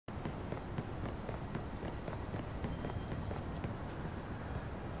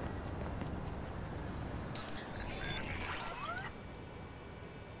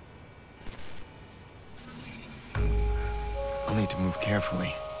move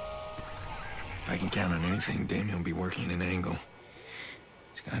carefully. If I can count on anything, Damien will be working an angle.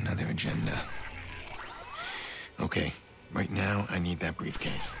 He's got another agenda. Okay, right now, I need that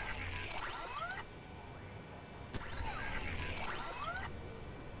briefcase.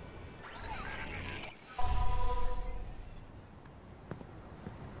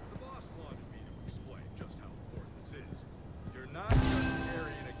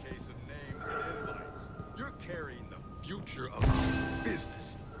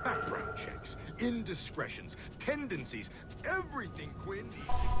 Indiscretions, tendencies, everything, Quinn needs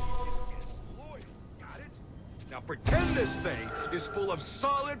to keep his guests loyal. Got it? Now pretend this thing is full of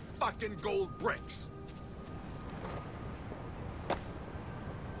solid fucking gold bricks.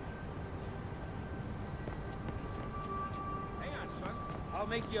 Hang on, son. I'll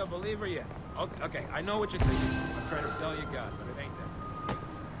make you a believer yet. Okay, I know what you're thinking. I'm trying to sell you God, but it ain't that.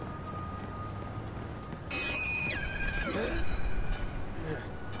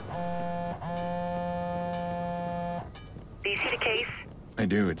 Do you see the case? I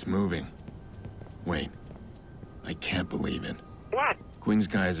do, it's moving. Wait, I can't believe it. What? Quinn's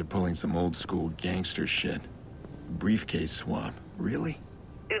guys are pulling some old school gangster shit. Briefcase swap, really?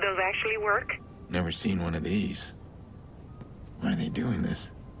 Do those actually work? Never seen one of these. Why are they doing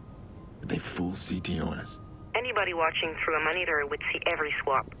this? Did they fool CtOS? Anybody watching through a monitor would see every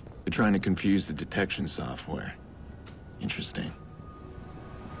swap. They're trying to confuse the detection software. Interesting.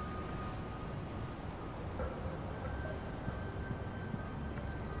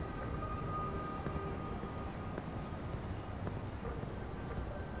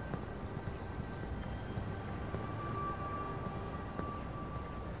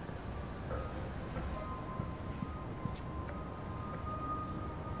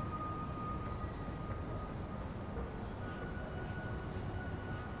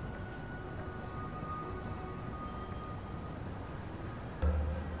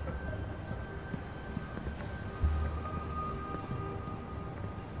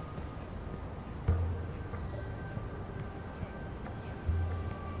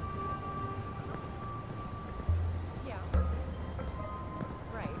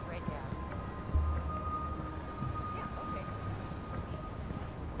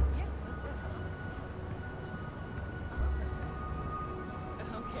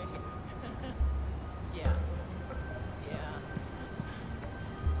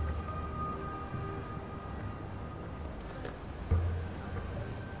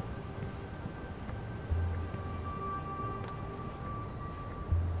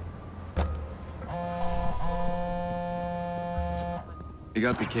 They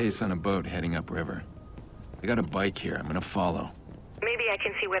got the case on a boat heading upriver. They got a bike here. I'm gonna follow. Maybe I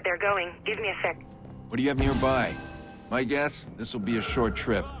can see where they're going. Give me a sec. What do you have nearby? My guess, this will be a short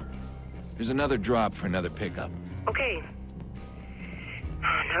trip. There's another drop for another pickup. Okay.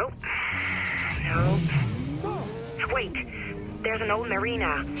 Nope. Nope. Wait. There's an old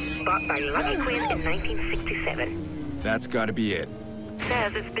marina bought by Lucky Quinn in 1967. That's gotta be it.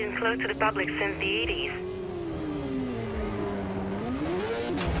 Says it's been closed to the public since the 80s.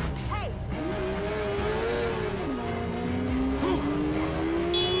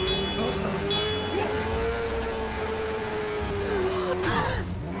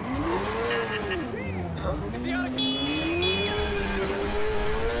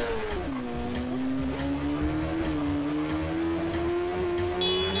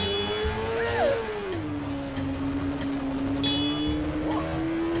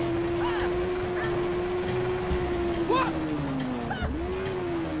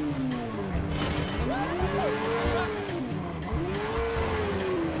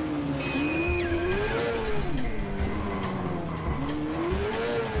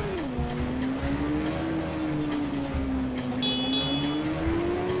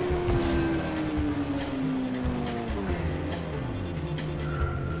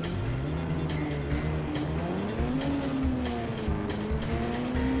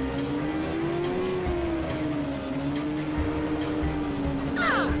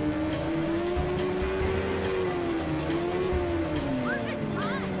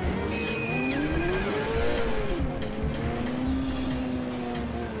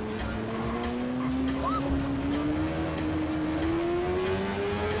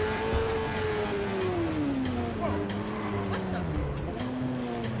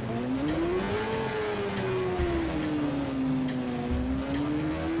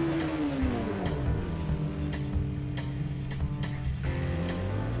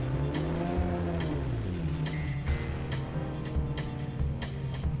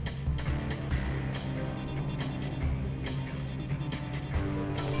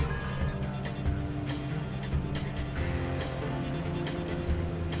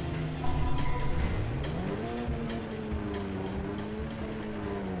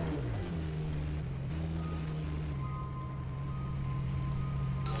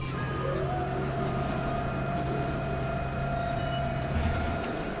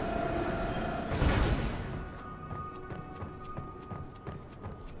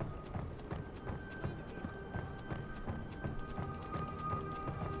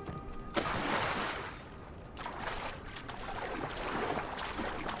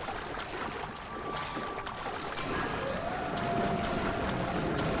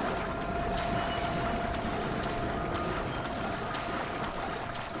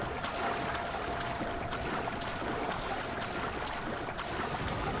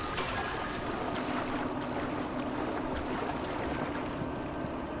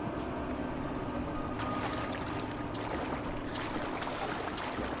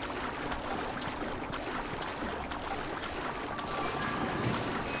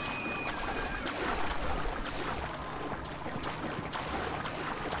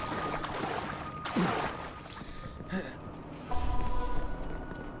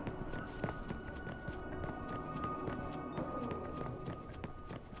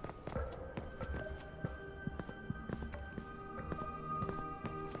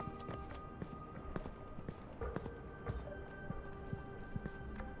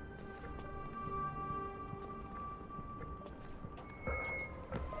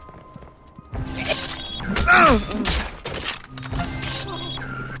 Hey,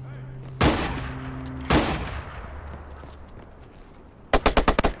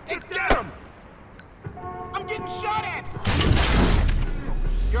 get him! I'm getting shot at!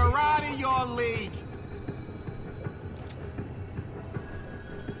 You're out of your league.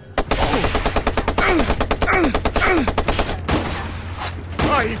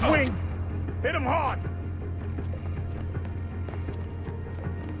 Oh, he's winged. Hit him hard.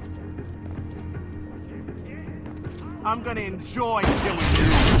 I'm gonna enjoy killing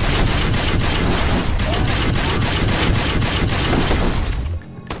you.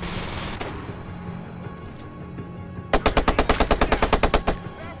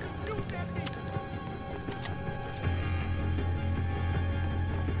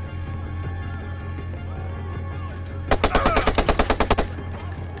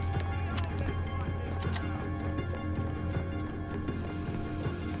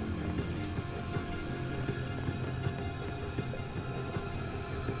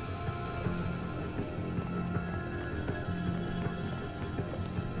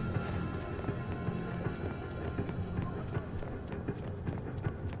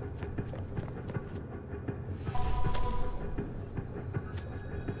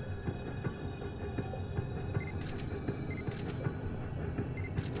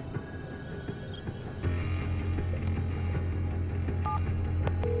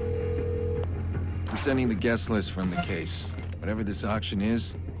 I'm sending the guest list from the case. Whatever this auction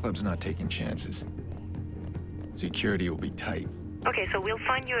is, club's not taking chances. Security will be tight. Okay, so we'll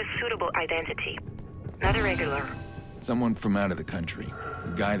find you a suitable identity. Not a regular. Someone from out of the country. A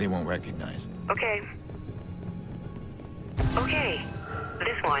guy they won't recognize. Okay. Okay,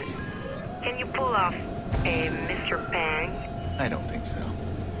 this one. Can you pull off a Mr. Bang? I don't think so.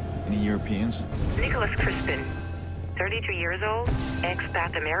 Any Europeans? Nicholas Crispin. 33 years old,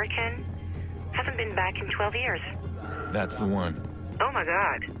 expat American. Hasn't been back in 12 years. That's the one. Oh my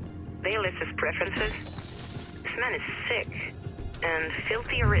god. They list his preferences. This man is sick. And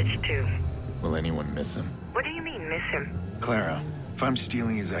filthy rich, too. Will anyone miss him? What do you mean, miss him? Clara, if I'm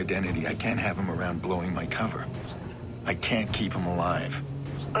stealing his identity, I can't have him around blowing my cover. I can't keep him alive.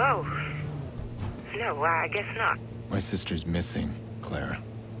 Oh. No, I guess not. My sister's missing, Clara.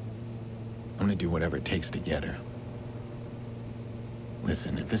 I'm gonna do whatever it takes to get her.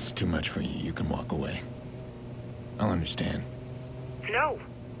 Listen, if this is too much for you, you can walk away. I'll understand. No,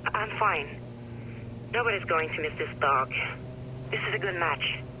 I'm fine. Nobody's going to miss this dog. This is a good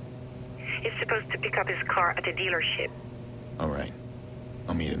match. He's supposed to pick up his car at the dealership. All right.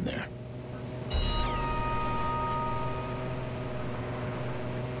 I'll meet him there.